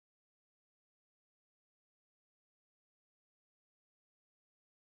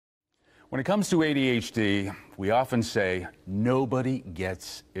When it comes to ADHD, we often say, nobody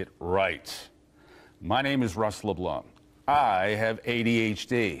gets it right. My name is Russ LeBlanc. I have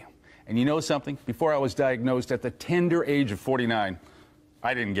ADHD. And you know something? Before I was diagnosed at the tender age of 49,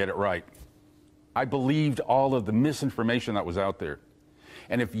 I didn't get it right. I believed all of the misinformation that was out there.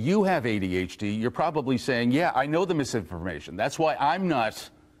 And if you have ADHD, you're probably saying, yeah, I know the misinformation. That's why I'm not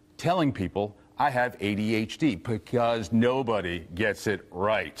telling people I have ADHD, because nobody gets it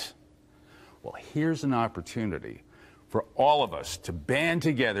right. Well, here's an opportunity for all of us to band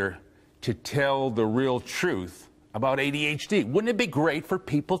together to tell the real truth about ADHD. Wouldn't it be great for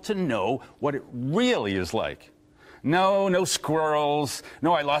people to know what it really is like? No squirrels.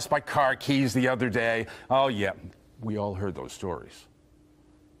 No, I lost my car keys the other day. Oh, yeah, we all heard those stories.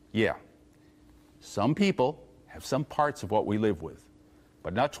 Yeah, some people have some parts of what we live with,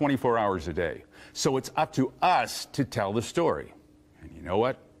 but not 24 hours a day. So it's up to us to tell the story. And you know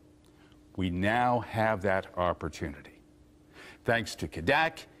what? We now have that opportunity. Thanks to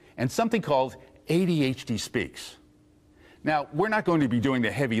CADDAC and something called ADHD Speaks. Now, we're not going to be doing the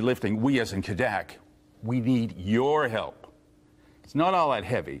heavy lifting, we as in CADDAC. We need your help. It's not all that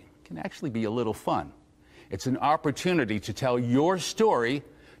heavy. It can actually be a little fun. It's an opportunity to tell your story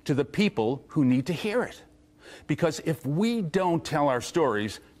to the people who need to hear it. Because if we don't tell our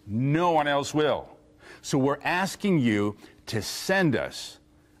stories, no one else will. So we're asking you to send us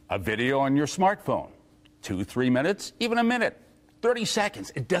a video on your smartphone. 2, 3 minutes, even a minute, 30 seconds,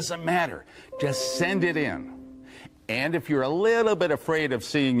 it doesn't matter. Just send it in. And if you're a little bit afraid of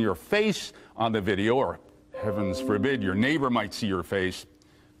seeing your face on the video, or heavens forbid, your neighbor might see your face,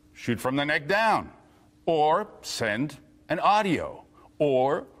 shoot from the neck down, or send an audio,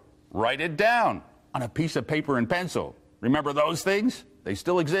 or write it down on a piece of paper and pencil. Remember those things? They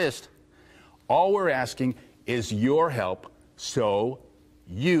still exist. All we're asking is your help so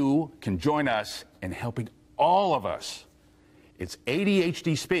you can join us in helping all of us. It's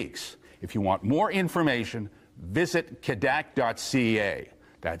ADHD Speaks. If you want more information, visit CADDAC.ca.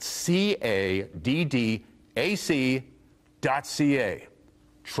 That's CADDAC.ca.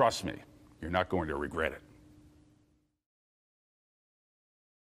 Trust me, you're not going to regret it.